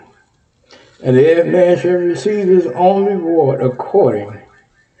one, and every man shall receive his own reward according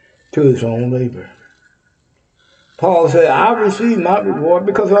to his own labor. Paul said, I receive my reward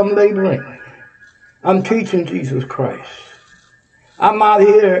because I'm laboring. I'm teaching Jesus Christ. I'm out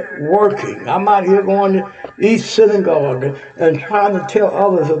here working. I'm out here going to each synagogue and trying to tell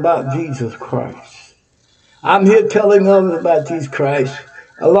others about Jesus Christ. I'm here telling others about Jesus Christ.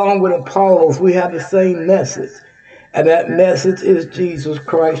 Along with Apollos, we have the same message. And that message is Jesus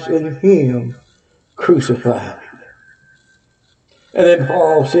Christ and him crucified. And then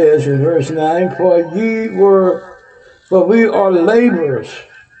Paul says in verse 9, For we are laborers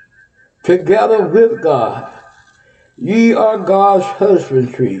together with God. Ye are God's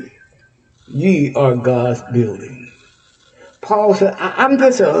husbandry. Ye are God's building. Paul said, I'm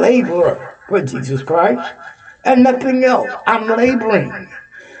just a laborer for Jesus Christ and nothing else. I'm laboring.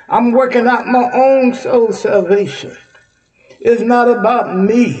 I'm working out my own soul salvation. It's not about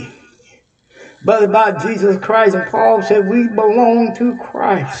me, but about Jesus Christ. And Paul said, we belong to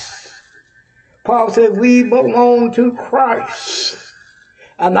Christ. Paul said, we belong to Christ.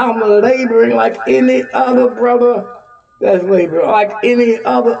 And I'm laboring like any other brother that's laboring, like any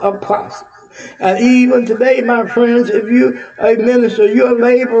other apostle. And even today, my friends, if you're a minister, you're a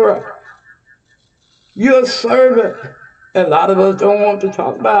laborer. You're a servant. And a lot of us don't want to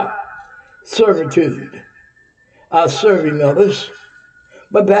talk about servitude, serving others.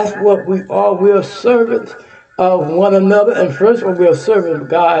 But that's what we are. We are servants of one another. And first of all, we are servants of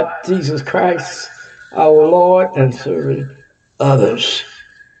God, Jesus Christ, our Lord, and serving others.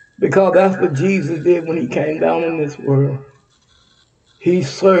 Because that's what Jesus did when he came down in this world. He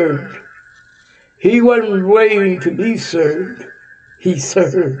served. He wasn't waiting to be served. He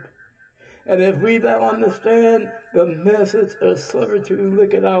served. And if we don't understand the message of servitude,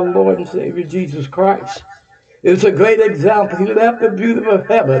 look at our Lord and Savior Jesus Christ. It's a great example. He left the beauty of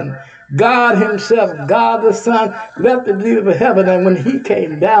heaven. God himself, God the Son, left the beauty of heaven. And when he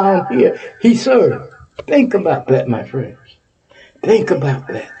came down here, he served. Think about that, my friends. Think about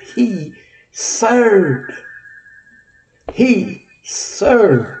that. He served. He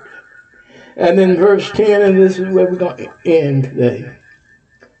served. And in verse 10, and this is where we're going to end today.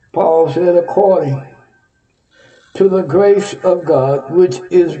 Paul said, according to the grace of God, which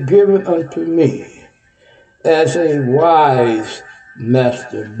is given unto me as a wise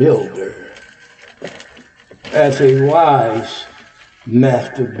master builder. As a wise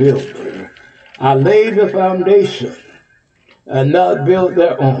master builder. I laid the foundation and not build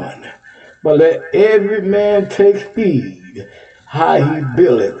thereon. But let every man take heed how he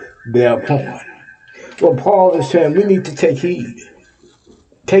buildeth thereupon. Well, Paul is saying we need to take heed.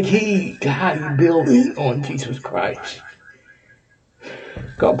 Take heed to how you're building on Jesus Christ.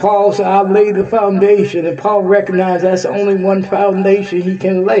 Paul said, I've laid the foundation, and Paul recognized that's the only one foundation he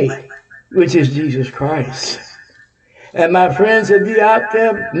can lay, which is Jesus Christ. And my friends, if you're out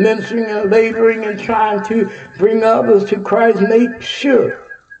there ministering and laboring and trying to bring others to Christ, make sure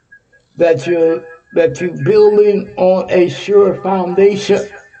that you're building on a sure foundation,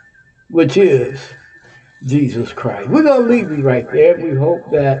 which is Jesus Christ. We're going to leave you right there. We hope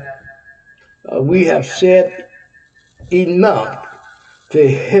that we have said enough to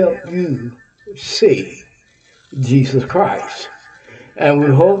help you see Jesus Christ. And we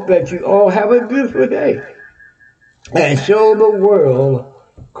hope that you all have a beautiful day and show the world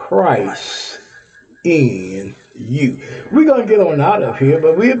Christ in you. We're going to get on out of here,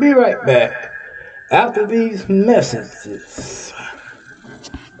 but we'll be right back after these messages.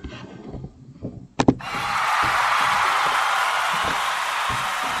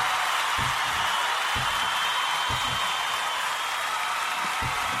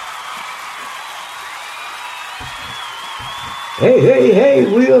 Hey,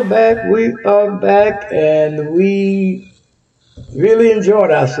 we are back, and we really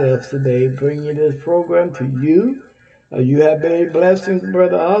enjoyed ourselves today bringing this program to you. You have been a blessing to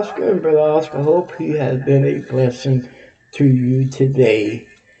Brother Oscar, and Brother Oscar, hope he has been a blessing to you today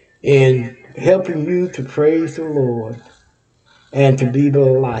in helping you to praise the Lord and to be the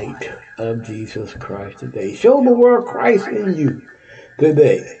light of Jesus Christ today. Show the world Christ in you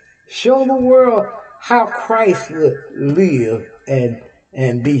today. Show the world how Christ would live and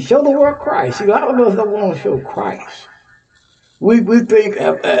be. Show the world Christ. See, a lot of us don't want to show Christ. We think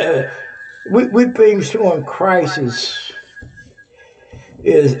we think showing Christ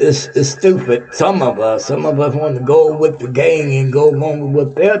is stupid. Some of us want to go with the gang and go along with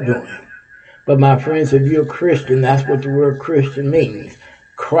what they're doing. But my friends, if you're a Christian, that's what the word Christian means.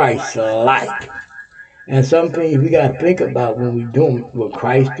 Christ-like. And some things we got to think about when we do. Will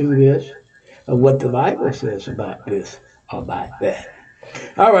Christ do this? Or what the Bible says about this or about that.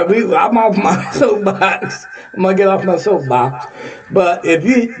 All right, I'm off my soapbox. I'm going to get off my soapbox. But if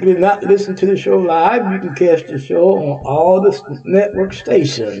you did not listen to the show live, you can catch the show on all the network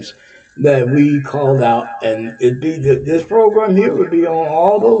stations that we called out. And this program here would be on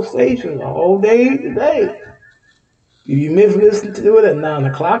all those stations all day today. If you miss listening to it at 9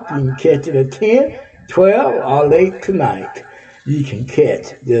 o'clock, you can catch it at 10, 12, or late tonight. You can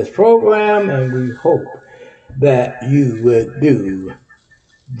catch this program, and we hope that you would do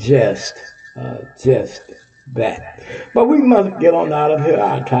just that. But we must get on out of here.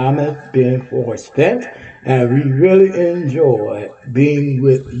 Our time has been forespent, and we really enjoy being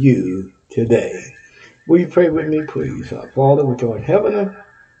with you today. Will you pray with me, please? Our Father, which art in heaven,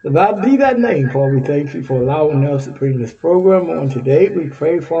 that be that name, Father. We thank you for allowing us to bring this program on today. We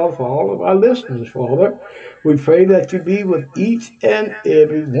pray, Father, for all of our listeners, Father. We pray that you be with each and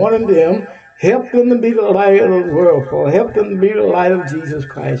every one of them. Help them to be the light of the world, Father. Help them to be the light of Jesus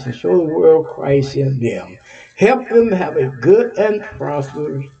Christ and show the world Christ in them. Help them to have a good and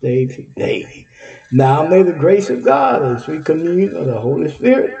prosperous day today. Now may the grace of God and sweet communion of the Holy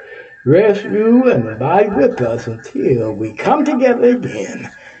Spirit rest, rule, and abide with us until we come together again.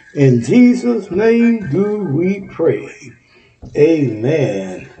 In Jesus' name do we pray.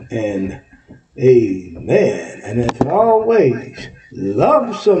 Amen and amen. And as always,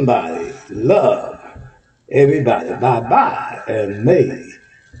 love somebody, love everybody. Bye-bye, and may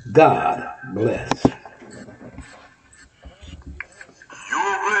God bless.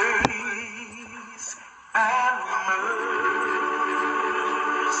 Your grace and mercy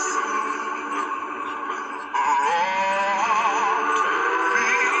brought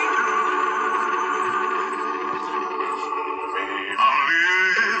me through. I'm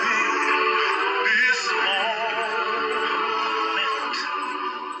living this moment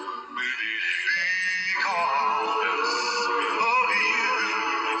because of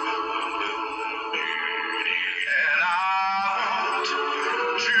you.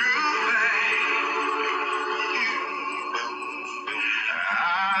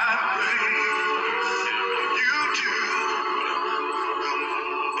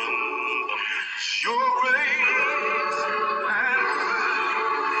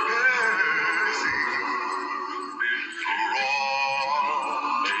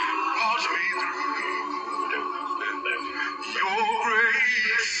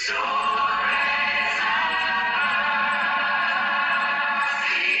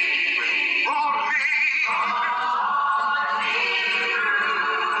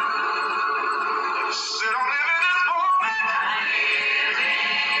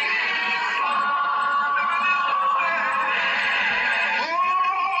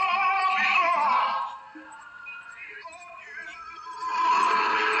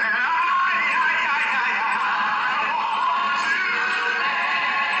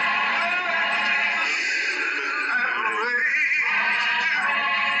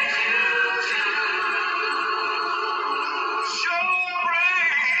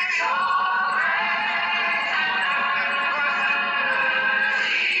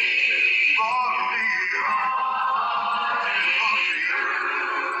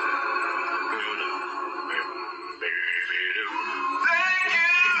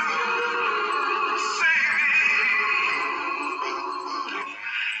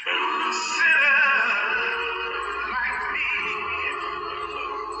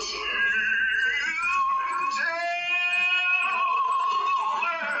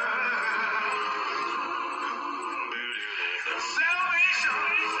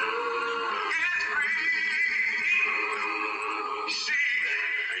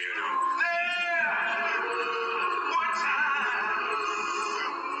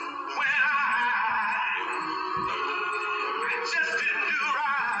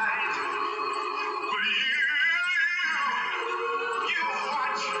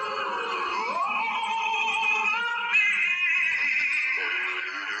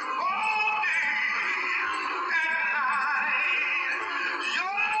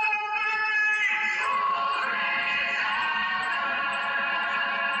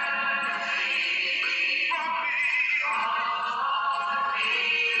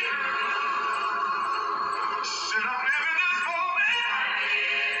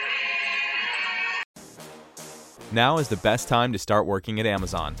 Now is the best time to start working at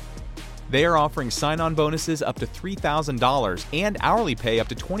Amazon. They are offering sign-on bonuses up to $3,000 and hourly pay up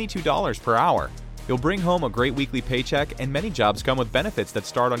to $22 per hour. You'll bring home a great weekly paycheck, and many jobs come with benefits that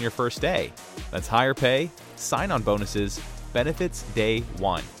start on your first day. That's higher pay, sign-on bonuses, benefits day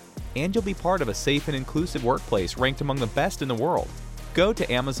one. And you'll be part of a safe and inclusive workplace ranked among the best in the world. Go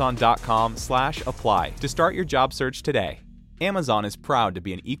to amazon.com/apply to start your job search today. Amazon is proud to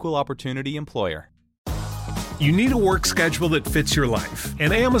be an equal opportunity employer. You need a work schedule that fits your life,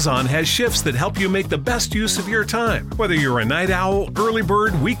 and Amazon has shifts that help you make the best use of your time. Whether you're a night owl, early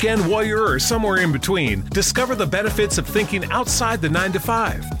bird, weekend warrior, or somewhere in between, discover the benefits of thinking outside the 9 to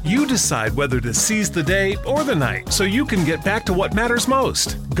 5. You decide whether to seize the day or the night so you can get back to what matters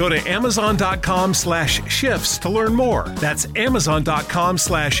most. Go to amazon.com/shifts to learn more. That's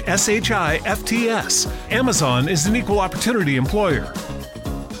amazon.com/shifts. Amazon is an equal opportunity employer.